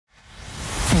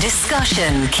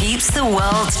Discussion keeps the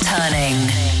world turning.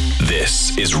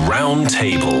 This is Round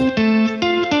Table.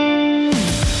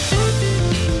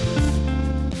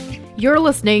 You're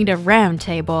listening to Round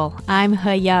Table. I'm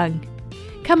He Young.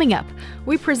 Coming up,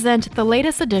 we present the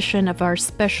latest edition of our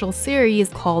special series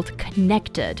called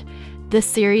Connected. This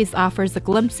series offers a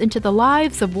glimpse into the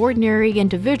lives of ordinary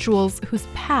individuals whose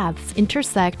paths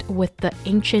intersect with the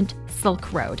ancient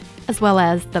Silk Road, as well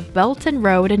as the Belt and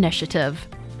Road Initiative.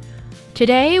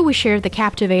 Today, we share the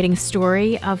captivating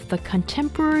story of the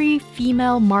contemporary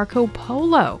female Marco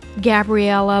Polo.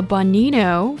 Gabriella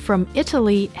Bonino from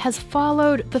Italy has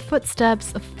followed the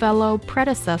footsteps of fellow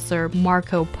predecessor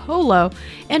Marco Polo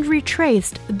and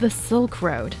retraced the Silk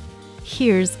Road.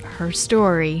 Here's her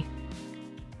story.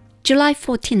 July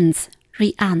 14th,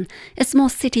 Ri'an, a small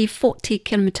city 40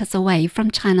 kilometers away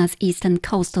from China's eastern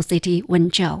coastal city,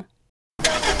 Wenzhou.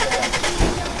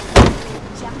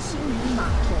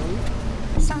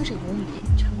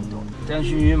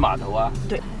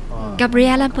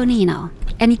 Gabriella Bonino,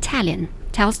 an Italian,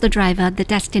 tells the driver the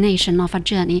destination of her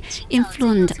journey in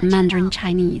fluent Mandarin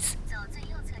Chinese.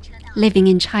 Living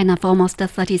in China for almost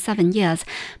 37 years,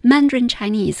 Mandarin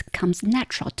Chinese comes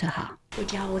natural to her.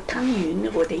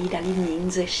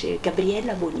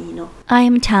 I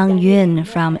am Tang Yun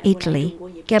from Italy.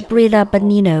 Gabriella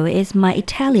Bonino is my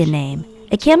Italian name.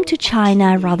 I came to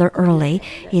China rather early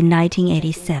in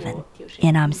 1987,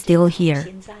 and I'm still here.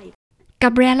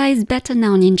 Gabriella is better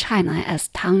known in China as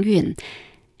Tang Yun.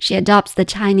 She adopts the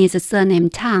Chinese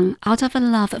surname Tang out of a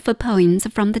love for poems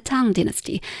from the Tang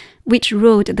dynasty, which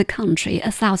ruled the country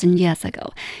 1,000 years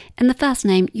ago, and the first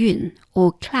name Yun,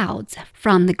 or clouds,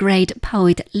 from the great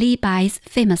poet Li Bai's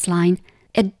famous line,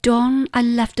 "At dawn I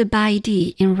left Bai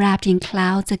Di enwrapped in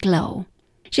clouds aglow."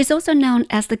 She's also known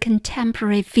as the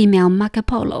contemporary female Marco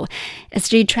Polo, as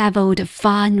she traveled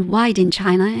far and wide in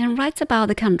China and writes about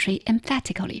the country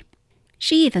emphatically.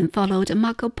 She even followed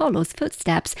Marco Polo's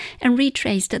footsteps and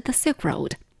retraced the Silk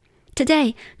Road.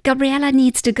 Today, Gabriella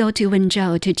needs to go to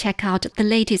Wenzhou to check out the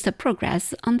latest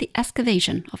progress on the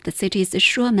excavation of the city's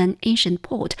Shuomen ancient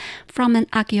port from an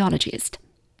archaeologist.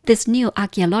 This new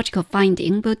archaeological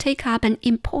finding will take up an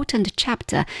important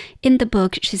chapter in the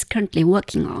book she's currently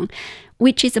working on,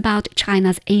 which is about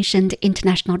China's ancient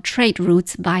international trade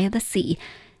routes via the sea,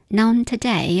 known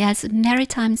today as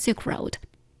Maritime Silk Road.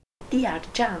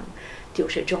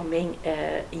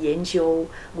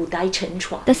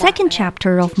 The second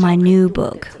chapter of my new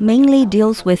book mainly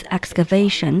deals with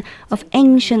excavation of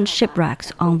ancient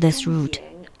shipwrecks on this route.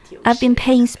 I've been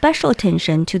paying special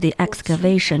attention to the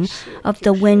excavation of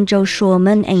the Wenzhou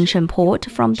Shuomen ancient port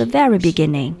from the very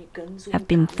beginning. I've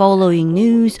been following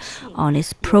news on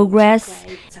its progress,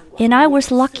 and I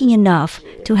was lucky enough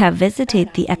to have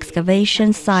visited the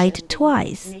excavation site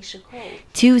twice.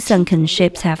 2 sunken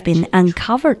ships have been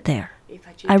uncovered there.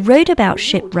 I wrote about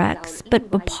shipwrecks, but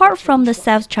apart from the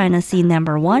South China Sea No.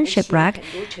 1 shipwreck,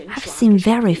 I've seen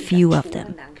very few of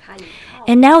them.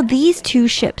 And now these 2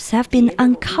 ships have been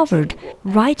uncovered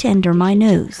right under my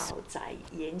nose.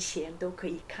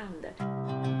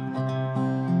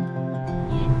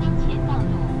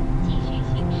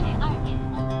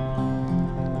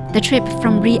 The trip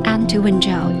from Ri'an to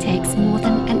Wenzhou takes more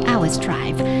than an hour's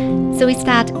drive, so we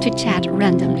start to chat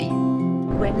randomly.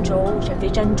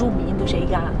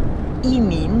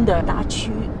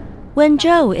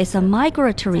 Wenzhou is a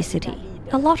migratory city.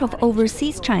 A lot of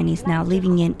overseas Chinese now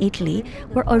living in Italy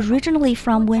were originally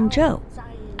from Wenzhou.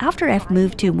 After I've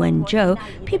moved to Wenzhou,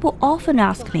 people often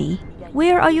ask me,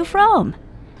 "Where are you from?"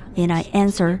 And I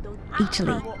answer,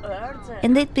 "Italy."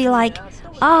 And they'd be like,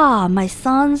 my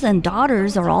sons and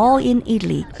daughters are all in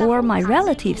Italy, or my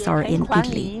relatives are in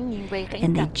Italy.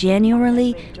 And they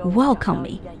genuinely welcome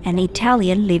me, an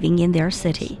Italian living in their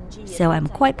city. So I'm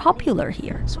quite popular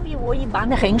here.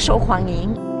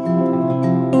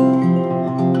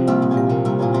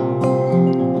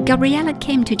 Gabriella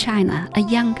came to China a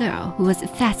young girl who was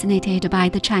fascinated by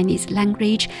the Chinese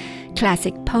language,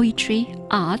 classic poetry,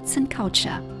 arts, and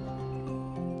culture.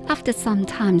 After some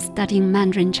time studying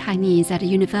Mandarin Chinese at a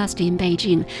university in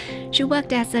Beijing, she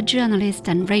worked as a journalist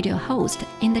and radio host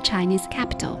in the Chinese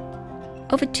capital.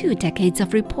 Over 2 decades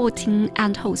of reporting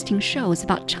and hosting shows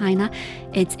about China,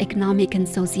 its economic and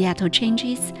societal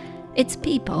changes, its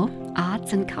people,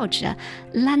 arts and culture,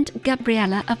 lent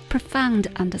Gabriella a profound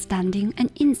understanding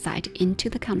and insight into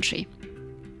the country.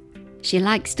 She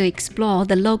likes to explore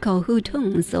the local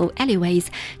hutongs or alleyways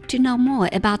to know more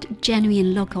about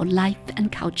genuine local life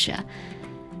and culture.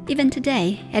 Even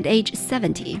today, at age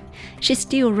 70, she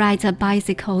still rides her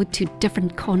bicycle to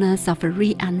different corners of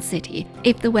Ri'an city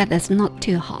if the weather's not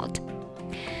too hot.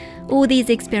 All these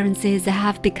experiences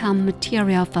have become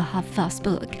material for her first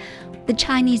book, the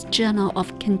Chinese Journal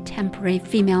of Contemporary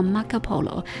Female Marco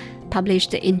Polo,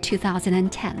 published in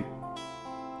 2010.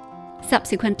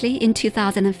 Subsequently, in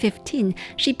 2015,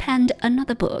 she penned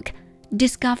another book,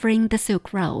 Discovering the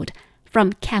Silk Road,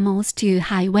 From Camels to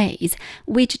Highways,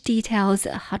 which details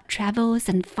her travels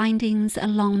and findings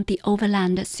along the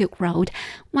overland Silk Road,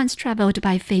 once traveled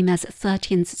by famous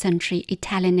 13th century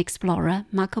Italian explorer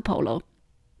Marco Polo.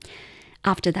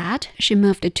 After that, she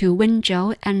moved to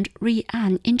Wenzhou and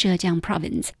Rui'an in Zhejiang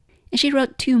province. She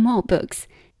wrote 2 more books,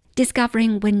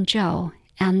 Discovering Wenzhou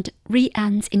and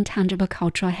Rui'an's Intangible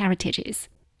Cultural Heritages.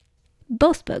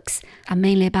 Both books are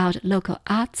mainly about local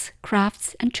arts,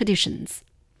 crafts, and traditions.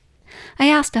 I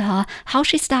asked her how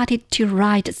she started to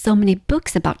write so many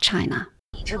books about China.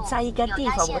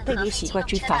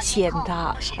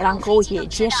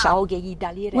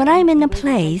 When I'm in a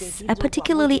place, I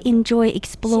particularly enjoy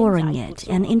exploring it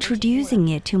and introducing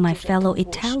it to my fellow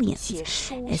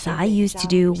Italians, as I used to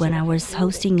do when I was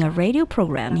hosting a radio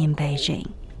program in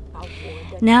Beijing.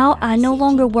 Now I no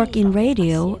longer work in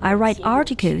radio. I write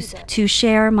articles to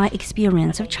share my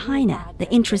experience of China, the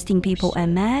interesting people I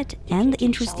met, and the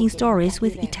interesting stories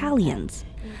with Italians.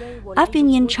 I've been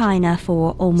in China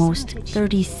for almost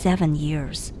 37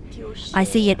 years. I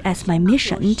see it as my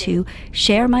mission to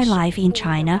share my life in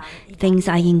China, things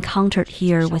I encountered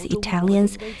here with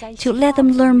Italians, to let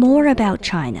them learn more about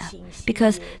China,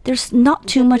 because there's not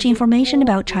too much information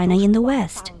about China in the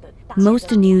West.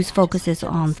 Most news focuses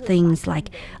on things like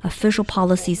official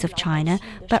policies of China,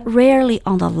 but rarely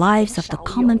on the lives of the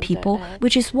common people,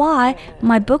 which is why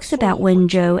my books about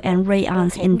Wenzhou and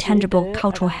Rui'an's intangible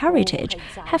cultural heritage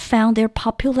have found their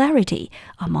popularity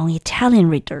among Italian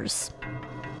readers.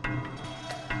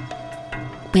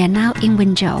 We are now in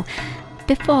Wenzhou.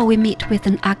 Before we meet with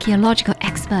an archaeological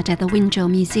expert at the Wenzhou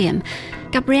Museum,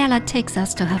 Gabriella takes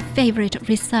us to her favorite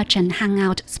research and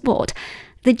hangout spot,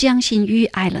 the Jiangxinyu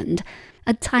Island,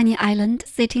 a tiny island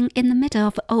sitting in the middle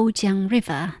of Ojiang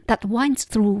River that winds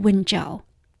through Wenzhou.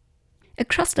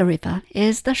 Across the river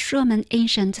is the Shumen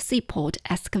ancient seaport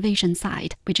excavation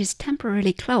site, which is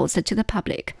temporarily closed to the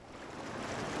public.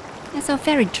 As our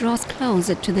ferry draws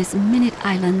closer to this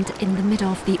mini-island in the middle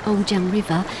of the Ojiang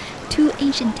River, 2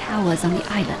 ancient towers on the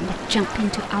island jump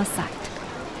into our sight.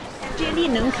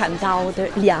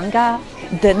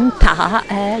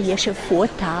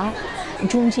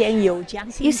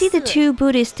 You see the 2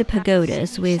 Buddhist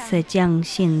pagodas with the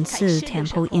Jiangxin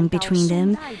temple in between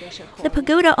them. The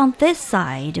pagoda on this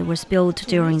side was built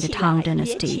during the Tang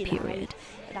Dynasty period.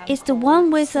 It's the one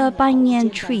with a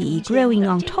banyan tree growing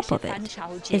on top of it.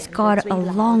 It's got a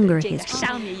longer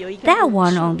history. That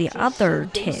one on the other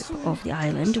tip of the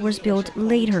island was built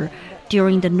later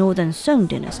during the Northern Song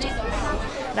Dynasty.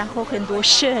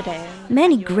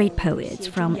 Many great poets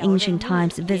from ancient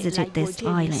times visited this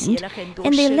island,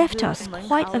 and they left us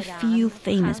quite a few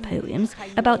famous poems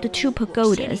about the 2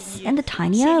 pagodas and the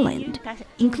tiny island,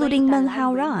 including Men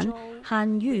Haoran,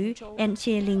 Han Yu, and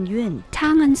Xie Lingyun.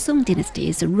 Tang and Song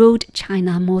dynasties ruled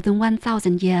China more than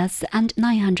 1,000 years and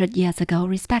 900 years ago,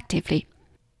 respectively.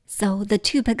 So the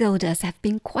 2 pagodas have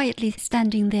been quietly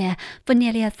standing there for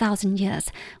nearly 1,000 years,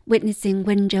 witnessing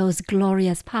Wenzhou's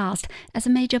glorious past as a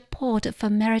major port for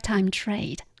maritime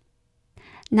trade.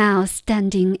 Now,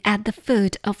 standing at the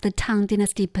foot of the Tang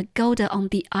Dynasty pagoda on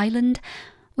the island,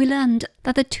 we learned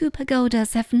that the 2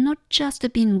 pagodas have not just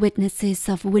been witnesses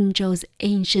of Wenzhou's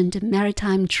ancient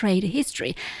maritime trade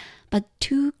history, but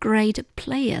 2 great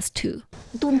players too.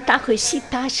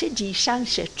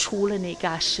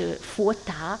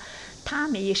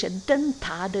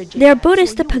 They're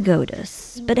Buddhist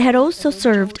pagodas, but had also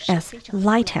served as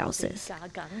lighthouses.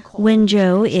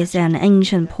 Wenzhou is an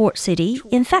ancient port city.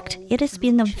 In fact, it has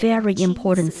been a very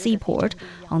important seaport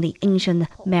on the ancient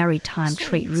maritime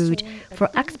trade route for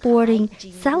exporting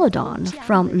celadon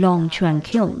from Longquan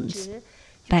kilns.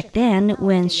 Back then,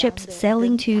 when ships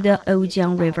sailing to the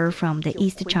Ojiang River from the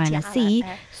East China Sea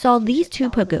saw these 2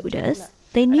 pagodas,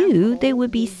 they knew they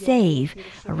would be safe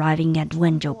arriving at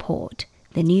Wenzhou port.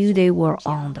 They knew they were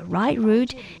on the right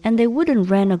route and they wouldn't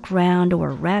run aground or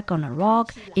wreck on a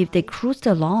rock if they cruised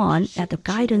along at the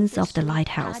guidance of the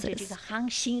lighthouses.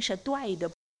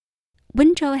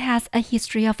 Wenzhou has a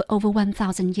history of over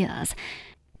 1,000 years.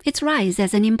 Its rise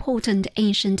as an important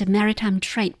ancient maritime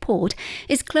trade port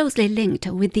is closely linked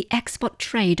with the export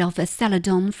trade of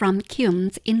celadon from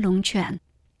kilns in Longquan.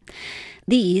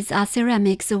 These are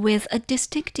ceramics with a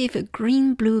distinctive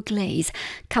green-blue glaze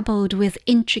coupled with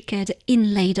intricate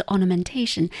inlaid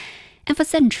ornamentation, and for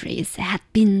centuries had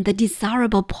been the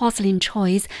desirable porcelain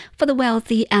choice for the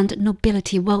wealthy and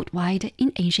nobility worldwide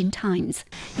in ancient times.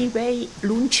 因为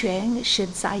龙泉是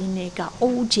在那个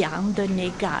瓯江的那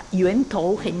个源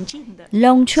头很近的。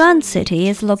 Longchuan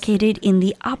City is located in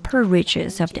the upper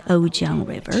reaches of the Ojiang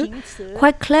River,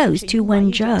 quite close to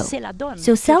Wenzhou.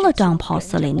 So Celadon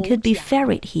porcelain could be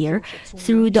ferried here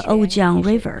through the Ojiang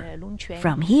River.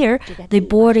 From here, they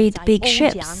boarded big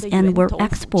ships and were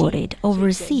exported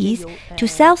overseas to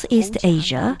Southeast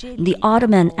Asia, the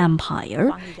Ottoman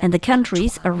Empire, and the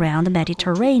countries around the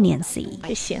Mediterranean Sea.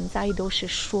 现在都是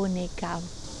说那个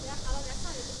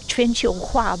全球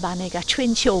化吧，那个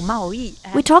全球贸易。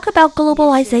 We talk about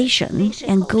globalization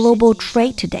and global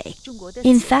trade today.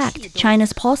 In fact,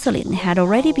 China's porcelain had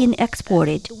already been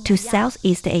exported to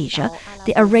Southeast Asia,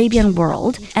 the Arabian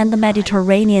world, and the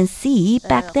Mediterranean Sea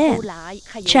back then.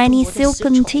 Chinese silk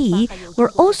and tea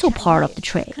were also part of the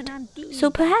trade. So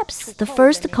perhaps the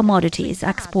first commodities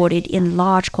exported in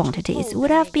large quantities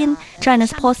would have been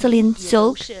China's porcelain,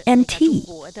 silk, and tea.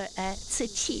 瓷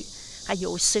器，还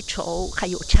有丝绸，还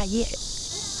有茶叶。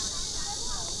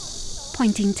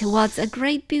 Pointing towards a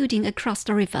great building across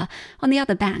the river on the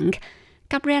other bank,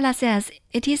 Gabriella says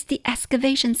it is the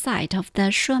excavation site of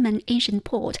the Sherman Ancient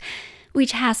Port,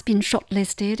 which has been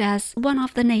shortlisted as one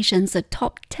of the nation's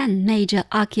top 10 major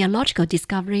archaeological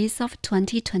discoveries of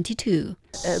 2022.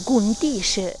 工地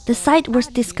是 The site was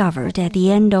discovered at the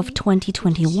end of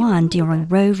 2021 during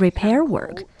road repair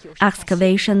work.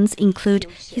 Excavations include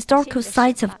historical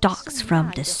sites of docks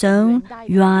from the Song,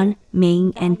 Yuan,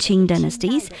 Ming, and Qing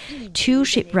dynasties, 2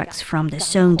 shipwrecks from the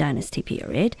Song dynasty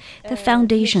period, the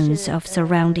foundations of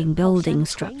surrounding building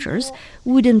structures,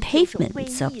 wooden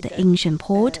pavements of the ancient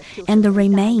port, and the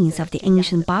remains of the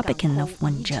ancient Barbican of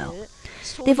Wenzhou.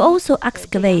 They've also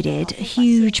excavated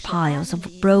huge piles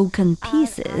of broken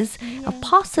pieces of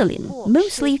porcelain,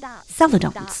 mostly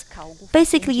celadons.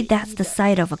 Basically, that's the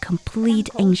site of a complete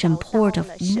ancient port of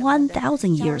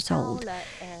 1,000 years old.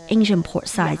 Ancient port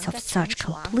sites of such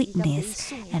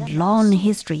completeness and long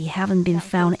history haven't been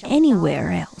found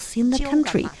anywhere else in the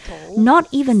country, not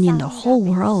even in the whole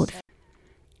world.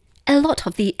 A lot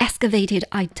of the excavated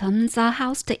items are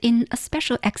housed in a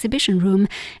special exhibition room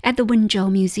at the Wenzhou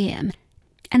Museum.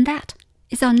 And that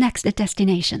is our next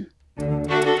destination.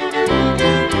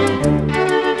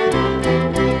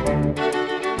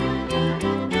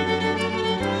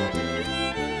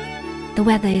 The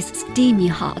weather is steamy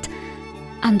hot.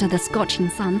 Under the scorching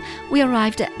sun, we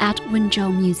arrived at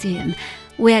Wenzhou Museum,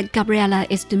 where Gabriella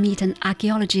is to meet an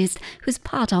archaeologist who's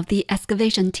part of the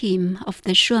excavation team of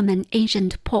the Sherman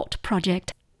Ancient Port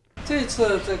project. 这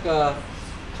次这个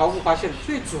考古发现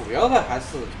最主要的还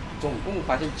是总共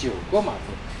发现9个码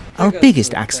头。 Our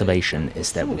biggest excavation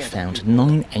is that we found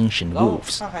 9 ancient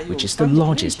wharfs, which is the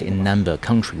largest in number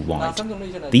countrywide.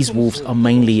 These wharfs are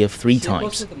mainly of 3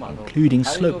 types, including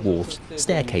slope wharfs,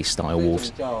 staircase-style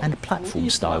wharfs, and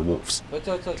platform-style wharfs.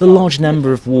 The large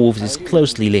number of wharfs is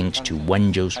closely linked to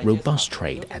Wenzhou's robust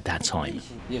trade at that time.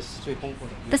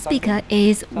 The speaker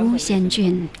is Wu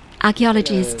Xianjun,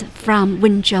 archaeologist from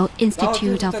Wenzhou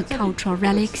Institute of Cultural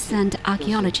Relics and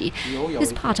Archaeology,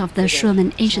 who's part of the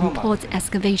Sherman Ancient Ports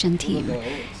excavation team.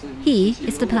 He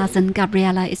is the person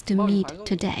Gabriella is to meet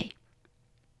today.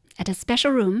 At a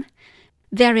special room,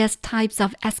 various types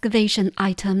of excavation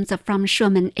items from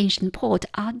Sherman Ancient Port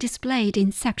are displayed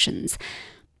in sections: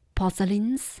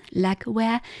 porcelains,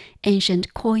 lacquerware,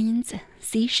 ancient coins,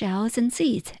 seashells and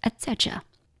seeds, etc.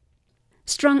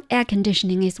 Strong air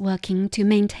conditioning is working to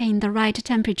maintain the right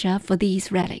temperature for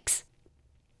these relics.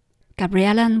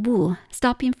 Gabriella and Wu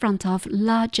stop in front of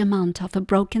large amount of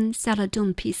broken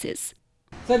celadon pieces.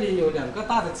 这里有2个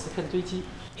大的瓷片堆积。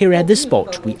 Here at this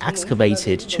spot, we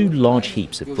excavated 2 large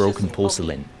heaps of broken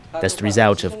porcelain. That's the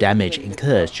result of damage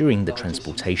incurred during the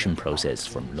transportation process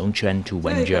from Longchuan to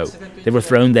Wenzhou. They were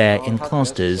thrown there in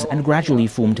clusters and gradually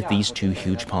formed these 2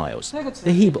 huge piles.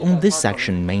 The heap on this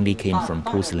section mainly came from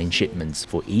porcelain shipments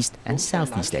for East and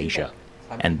Southeast Asia.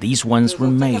 And these ones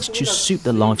were made to suit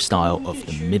the lifestyle of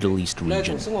the Middle East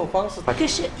region.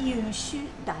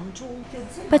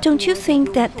 But don't you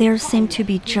think that there seem to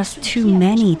be just too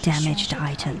many damaged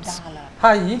items?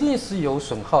 它一定是有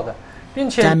损耗的。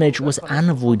 Damage was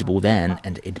unavoidable then,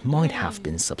 and it might have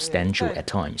been substantial at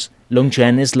times.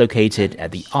 Longchuan is located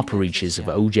at the upper reaches of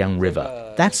Ojiang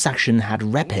River. That section had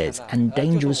rapids and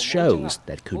dangerous shoals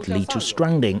that could lead to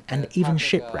stranding and even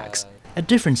shipwrecks. At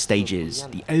different stages,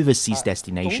 the overseas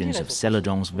destinations of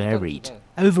celadons varied.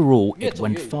 Overall, it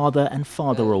went farther and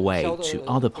farther away to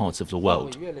other parts of the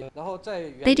world.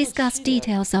 They discuss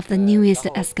details of the newest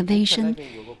excavation,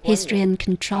 history and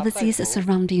controversies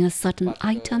surrounding a certain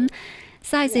item,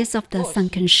 sizes of the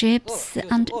sunken ships,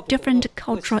 and different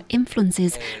cultural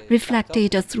influences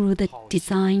reflected through the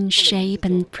design, shape,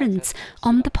 and prints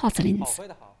on the porcelains.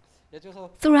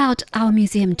 Throughout our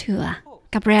museum tour,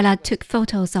 Gabriella took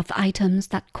photos of items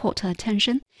that caught her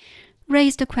attention,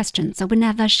 raised questions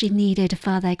whenever she needed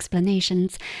further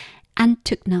explanations, and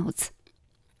took notes.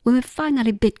 When we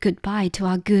finally bid goodbye to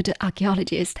our good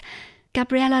archaeologist,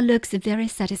 Gabriella looks very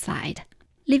satisfied,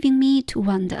 leaving me to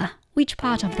wonder which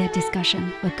part of their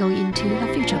discussion will go into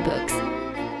her future books.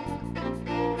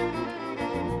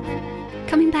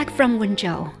 Coming back from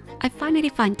Wenzhou, I finally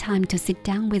find time to sit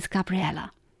down with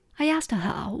Gabriella. I asked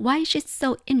her why she's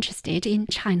so interested in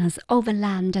China's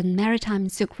overland and maritime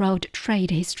Silk Road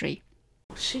trade history.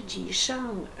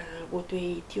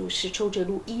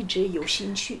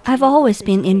 I've always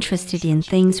been interested in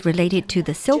things related to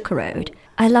the Silk Road.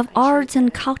 I love arts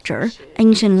and culture,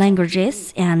 ancient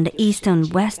languages, and East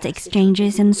and West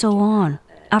exchanges, and so on.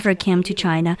 After I came to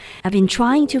China, I've been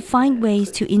trying to find ways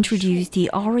to introduce the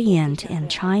Orient and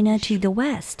China to the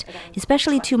West,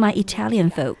 especially to my Italian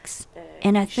folks.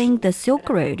 And I think the Silk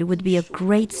Road would be a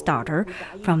great starter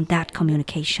from that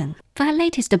communication. For her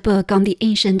latest book on the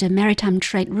ancient maritime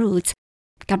trade routes,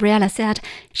 Gabriella said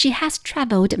she has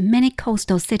traveled many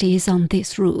coastal cities on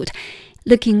this route,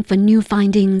 looking for new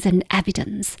findings and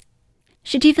evidence.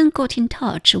 She'd even got in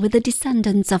touch with the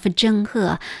descendants of Zheng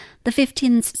He, the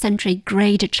 15th century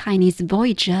great Chinese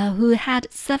voyager who had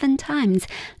 7 times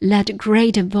led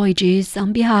great voyages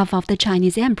on behalf of the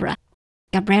Chinese emperor.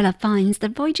 Gabriella finds the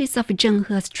voyages of Zheng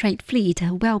He's trade fleet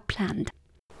well planned.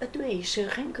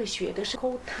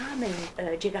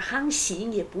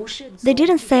 They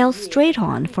didn't sail straight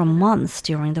on for months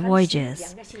during the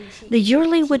voyages. They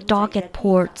usually would dock at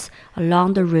ports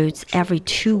along the routes every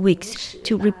 2 weeks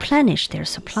to replenish their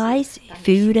supplies,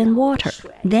 food and water,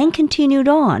 then continued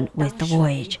on with the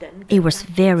voyage. It was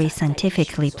very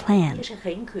scientifically planned.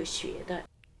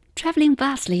 Traveling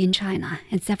vastly in China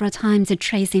and several times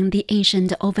tracing the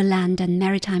ancient overland and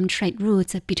maritime trade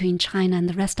routes between China and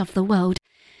the rest of the world,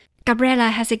 Gabriella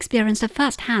has experienced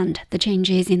firsthand the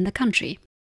changes in the country.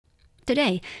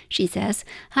 Today, she says,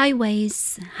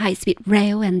 highways, high-speed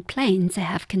rail and planes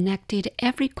have connected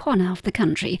every corner of the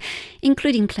country,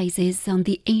 including places on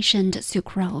the ancient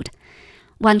Silk Road.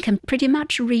 One can pretty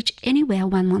much reach anywhere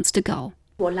one wants to go.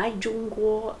 When I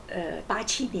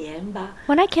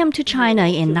came to China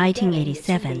in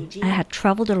 1987, I had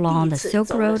traveled along the Silk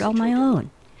Road on my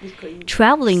own.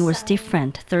 Traveling was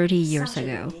different 30 years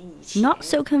ago, not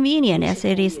so convenient as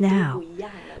it is now.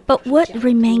 But what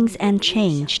remains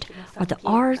unchanged are the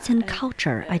arts and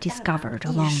culture I discovered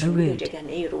along the route.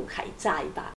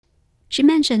 She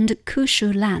mentioned Ku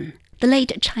Shulan, the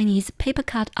late Chinese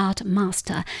paper-cut art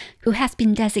master who has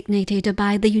been designated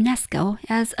by the UNESCO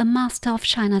as a master of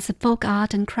China's folk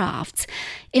art and crafts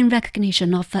in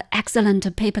recognition of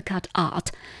excellent paper-cut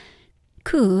art.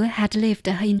 Ku had lived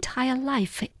her entire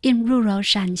life in rural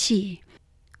Shanxi.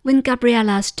 When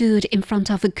Gabriella stood in front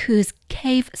of Ku's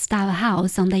cave-style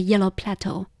house on the Yellow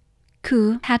Plateau,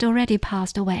 Ku had already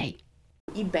passed away.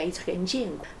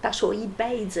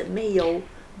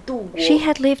 She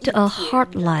had lived a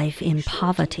hard life in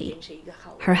poverty.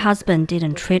 Her husband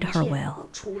didn't treat her well.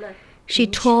 She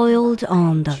toiled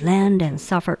on the land and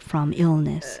suffered from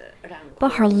illness.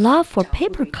 But her love for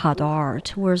paper-cut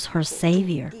art was her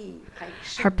savior.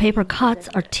 Her paper cuts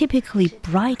are typically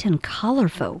bright and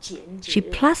colorful. She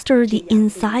plastered the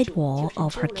inside wall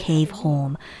of her cave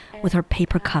home with her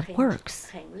paper cut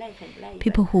works.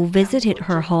 People who visited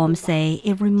her home say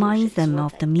it reminds them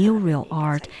of the mural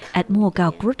art at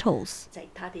Mogao Grottoes.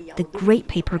 The great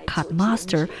paper cut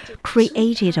master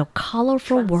created a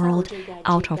colorful world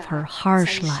out of her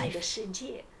harsh life.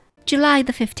 July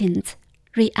the 15th,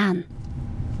 Rian.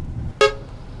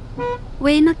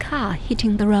 We're in a car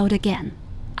hitting the road again.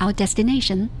 Our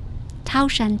destination,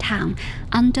 Taoshan Town,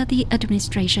 under the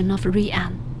administration of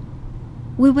Rian.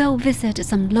 We will visit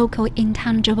some local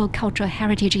intangible cultural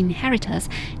heritage inheritors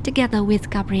together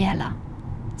with Gabriella.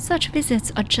 Such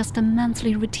visits are just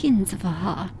monthly routines for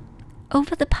her.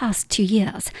 Over the past 2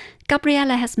 years,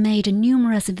 Gabriella has made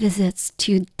numerous visits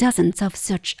to dozens of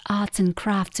such arts and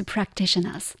crafts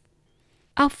practitioners.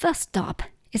 Our first stop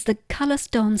is the color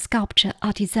stone sculpture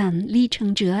artisan Li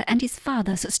Chengzhe and his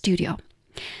father's studio.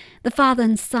 The father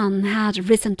and son had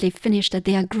recently finished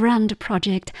their grand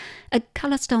project, a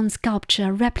color stone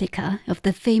sculpture replica of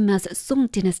the famous Song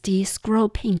Dynasty scroll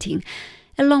painting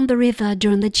along the river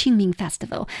during the Qingming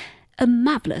Festival, a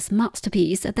marvelous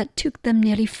masterpiece that took them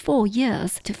nearly 4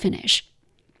 years to finish.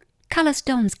 Color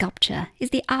stone sculpture is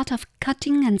the art of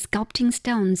cutting and sculpting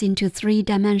stones into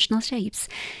 3-dimensional shapes.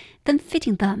 then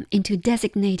fitting them into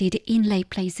designated inlay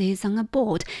places on a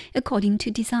board according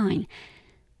to design.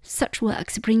 Such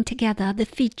works bring together the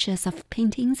features of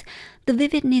paintings, the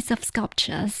vividness of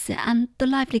sculptures, and the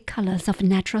lively colors of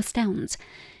natural stones.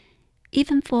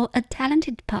 Even for a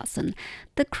talented person,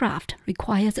 the craft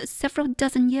requires several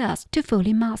dozen years to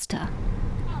fully master.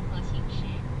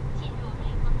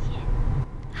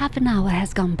 Half an hour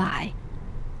has gone by.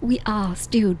 We are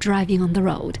still driving on the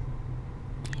road.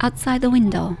 Outside the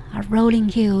window are rolling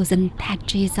hills and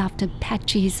patches after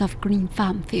patches of green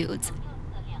farm fields.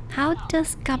 How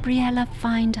does Gabriella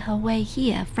find her way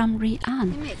here from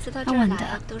Rian? I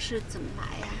wonder.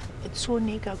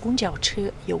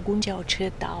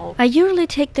 I usually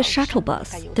take the shuttle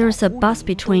bus. There's a bus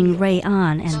between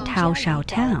Rui'an and Taoshao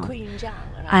town.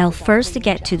 I'll first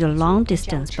get to the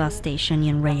long-distance bus station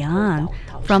in Rui'an.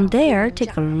 From there,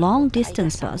 take a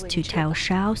long-distance bus to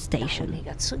Taoshao station.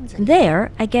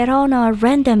 There, I get on a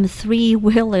random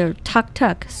three-wheeler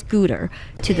tuk-tuk scooter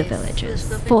to the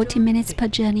villages. 40 minutes per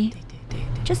journey?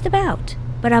 Just about,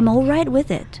 but I'm all right with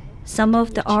it. Some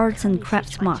of the arts and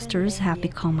crafts masters have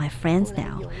become my friends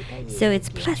now, so it's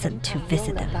pleasant to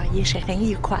visit them.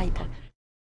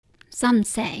 Some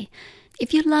say,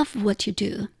 if you love what you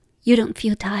do, you don't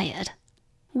feel tired.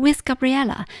 With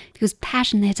Gabriella, who's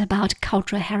passionate about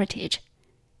cultural heritage,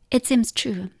 it seems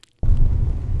true.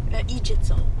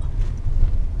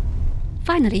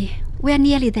 Finally, we're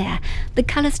nearly there, the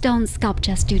Colorstone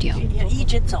Sculpture Studio.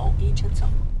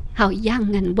 Our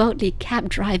young and worldly cab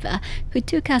driver, who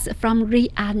took us from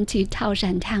Rian to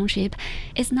Taoshan Township,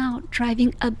 is now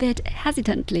driving a bit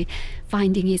hesitantly,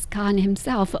 finding his car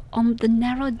himself on the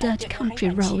narrow dirt country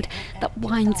road that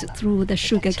winds through the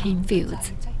sugarcane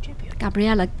fields.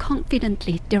 Gabriella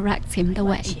confidently directs him the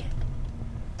way.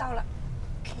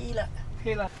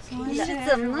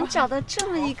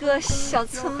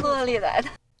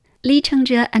 Li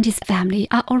Chengzhe and his family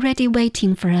are already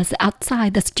waiting for us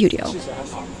outside the studio.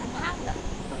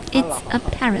 It's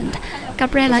apparent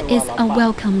Gabriella is a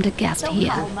welcomed guest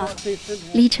here.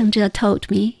 Li Chengzhe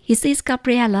told me he sees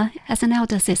Gabriella as an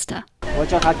elder sister.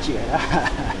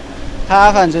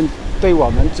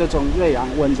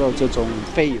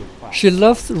 She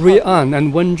loves Rui'an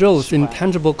and Wenzhou's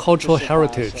intangible cultural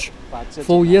heritage.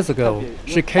 4 years ago,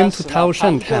 she came to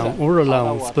Taoshan town all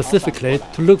alone specifically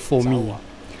to look for me.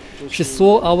 She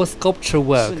saw our sculpture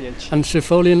work and she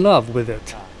fell in love with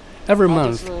it. Every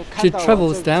month, she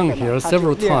travels down here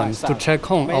several times to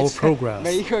check on our progress.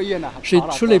 She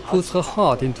truly puts her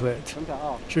heart into it.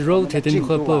 She wrote it in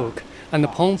her book, and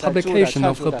upon publication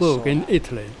of her book in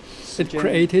Italy, it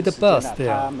created a buzz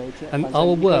there, and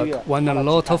our work won a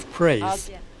lot of praise.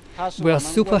 We are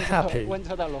super happy.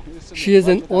 She is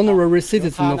an honorary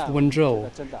citizen of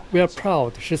Wenzhou. We are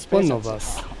proud she's one of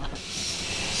us.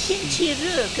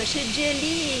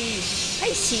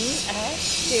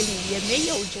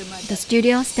 The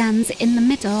studio stands in the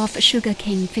middle of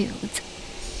sugarcane fields.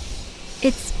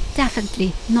 It's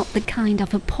definitely not the kind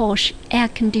of posh,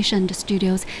 air-conditioned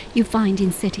studios you find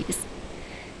in cities.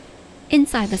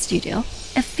 Inside the studio,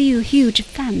 a few huge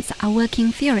fans are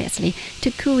working furiously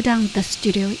to cool down the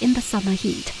studio in the summer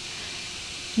heat.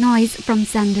 Noise from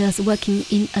sanders working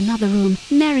in another room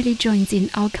merrily joins in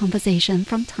our conversation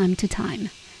from time to time.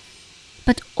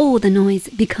 But all the noise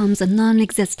becomes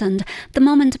non-existent the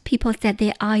moment people set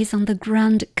their eyes on the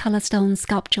grand Colorstone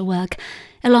sculpture work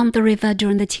along the river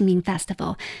during the Qingming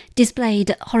Festival,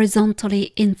 displayed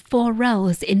horizontally in 4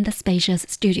 rows in the spacious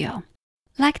studio.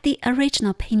 Like the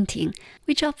original painting,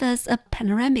 which offers a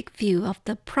panoramic view of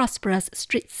the prosperous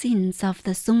street scenes of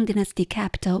the Song Dynasty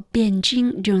capital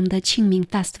Bianjing during the Qingming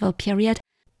Festival period,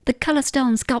 the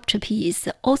Colorstone sculpture piece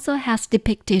also has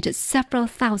depicted several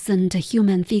thousand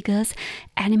human figures,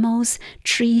 animals,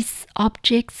 trees,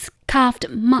 objects, carved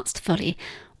masterfully,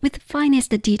 with the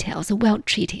finest details well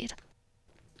treated.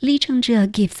 Li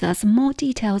Chengzhe gives us more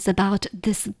details about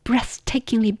this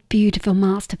breathtakingly beautiful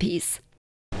masterpiece.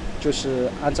 This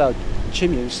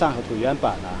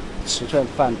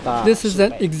is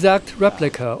an exact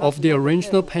replica of the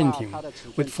original painting,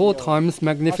 with 4 times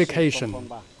magnification.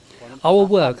 Our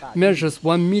work measures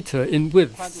 1 meter in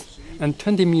width and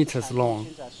 20 meters long.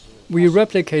 We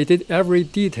replicated every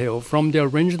detail from the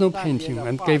original painting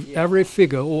and gave every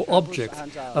figure or object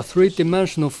a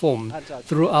 3-dimensional form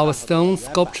through our stone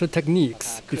sculpture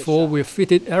techniques before we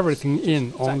fitted everything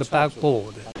in on the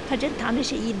backboard.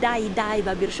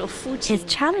 It's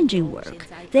challenging work.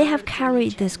 They have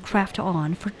carried this craft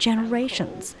on for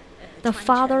generations. The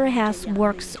father has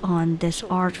worked on this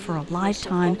art for a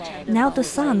lifetime. Now the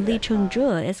son, Li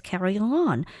Chengzhe, is carrying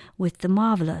on with the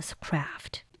marvelous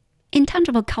craft.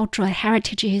 Intangible cultural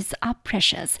heritages are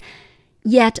precious,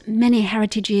 yet many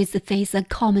heritages face a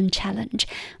common challenge,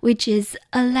 which is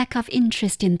a lack of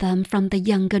interest in them from the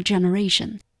younger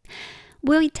generation.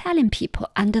 Will Italian people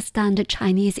understand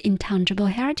Chinese intangible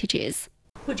heritages?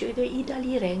 我觉得意大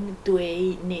利人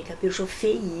对那个，比如说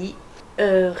非遗，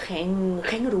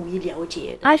很容易了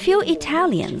解。I feel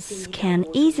Italians can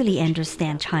easily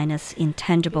understand China's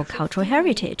intangible cultural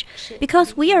heritage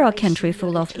because we are a country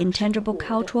full of intangible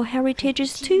cultural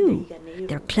heritages too.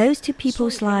 They're close to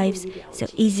people's lives, so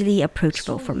easily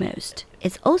approachable for most.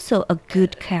 It's also a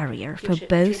good carrier for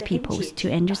both peoples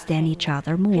to understand each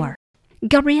other more.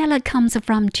 Gabriella comes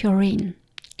from Turin.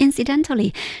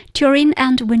 Incidentally, Turin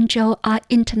and Wenzhou are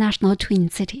international twin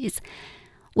cities.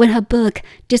 When her book,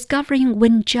 Discovering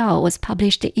Wenzhou, was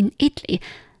published in Italy,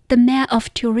 the mayor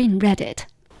of Turin read it.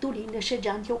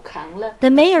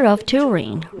 The mayor of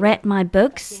Turin read my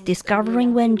books,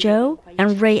 Discovering Wenzhou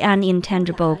and Ray an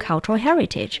Intangible Cultural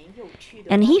Heritage,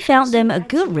 and he found them a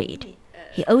good read.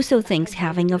 He also thinks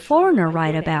having a foreigner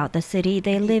write about the city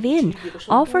they live in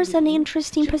offers an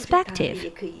interesting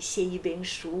perspective.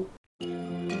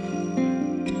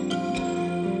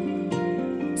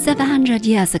 700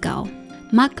 years ago,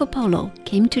 Marco Polo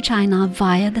came to China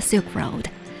via the Silk Road,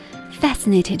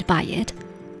 fascinated by it,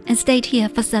 and stayed here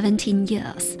for 17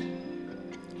 years.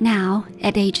 Now,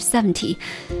 at age 70,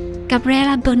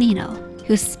 Gabriella Bonino,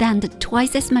 who spent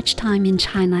twice as much time in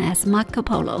China as Marco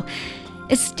Polo,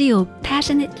 is still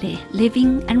passionately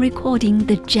living and recording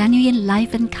the genuine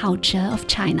life and culture of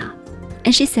China.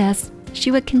 And she says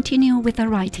she will continue with her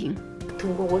writing.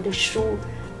 通过我的书，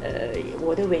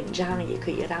我的文章也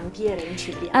可以让别人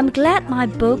去了解。 I'm glad my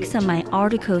books and my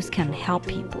articles can help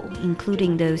people,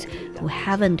 including those who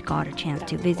haven't got a chance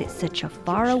to visit such a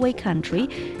faraway country,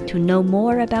 to know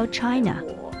more about China.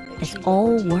 It's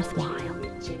all worthwhile.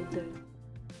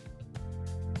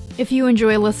 If you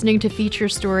enjoy listening to feature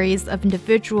stories of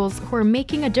individuals who are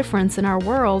making a difference in our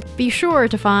world, be sure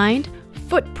to find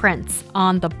Footprints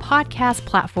on the podcast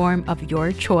platform of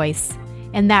your choice.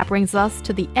 And that brings us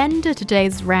to the end of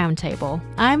today's roundtable.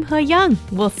 I'm He Young.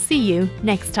 We'll see you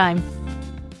next time.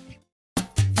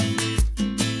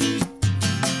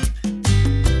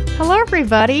 Hello,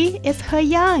 everybody. It's He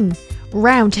Young.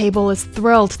 Roundtable is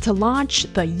thrilled to launch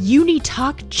the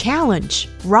UniTalk Challenge,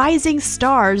 Rising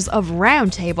Stars of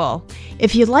Roundtable.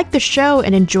 If you like the show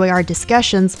and enjoy our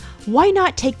discussions, why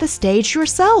not take the stage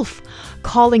yourself?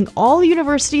 Calling all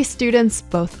university students,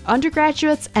 both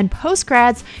undergraduates and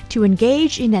postgrads, to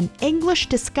engage in an English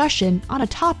discussion on a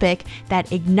topic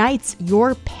that ignites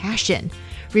your passion.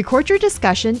 Record your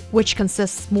discussion, which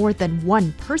consists more than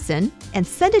one person, and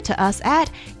send it to us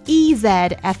at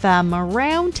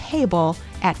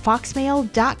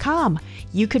ezfmroundtable@foxmail.com.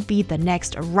 You could be the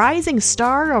next rising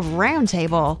star of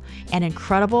Roundtable. An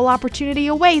incredible opportunity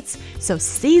awaits, so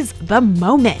seize the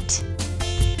moment.